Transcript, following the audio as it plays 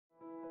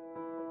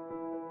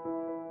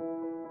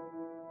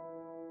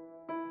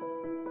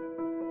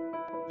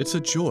It's a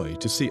joy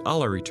to see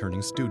all our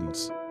returning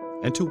students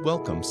and to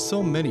welcome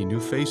so many new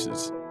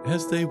faces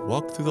as they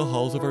walk through the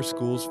halls of our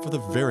schools for the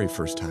very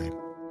first time.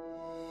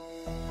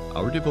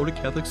 Our devoted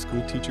Catholic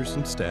school teachers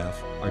and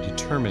staff are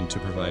determined to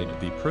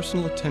provide the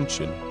personal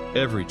attention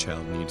every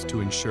child needs to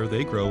ensure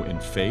they grow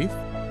in faith,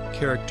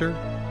 character,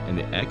 and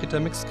the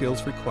academic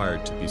skills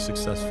required to be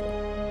successful.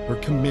 We're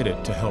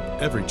committed to help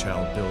every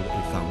child build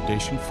a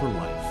foundation for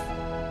life.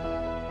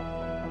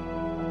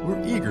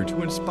 We're eager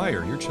to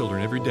inspire your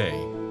children every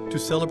day, to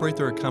celebrate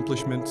their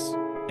accomplishments,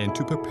 and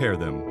to prepare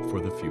them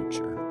for the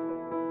future.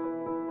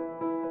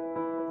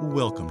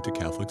 Welcome to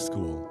Catholic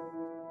School.